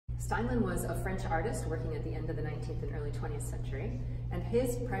Steinlen was a French artist working at the end of the 19th and early 20th century, and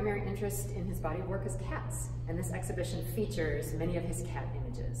his primary interest in his body of work is cats, and this exhibition features many of his cat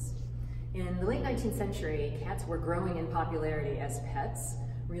images. In the late 19th century, cats were growing in popularity as pets,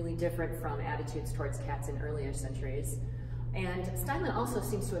 really different from attitudes towards cats in earlier centuries. And Steinlen also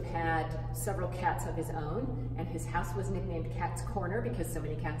seems to have had several cats of his own, and his house was nicknamed Cat's Corner because so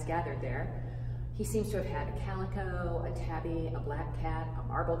many cats gathered there. He seems to have had a calico, a tabby, a black cat, a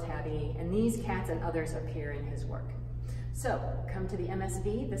marble tabby, and these cats and others appear in his work. So come to the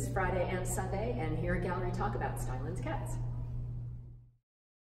MSV this Friday and Sunday and hear a gallery talk about Steinlen's cats.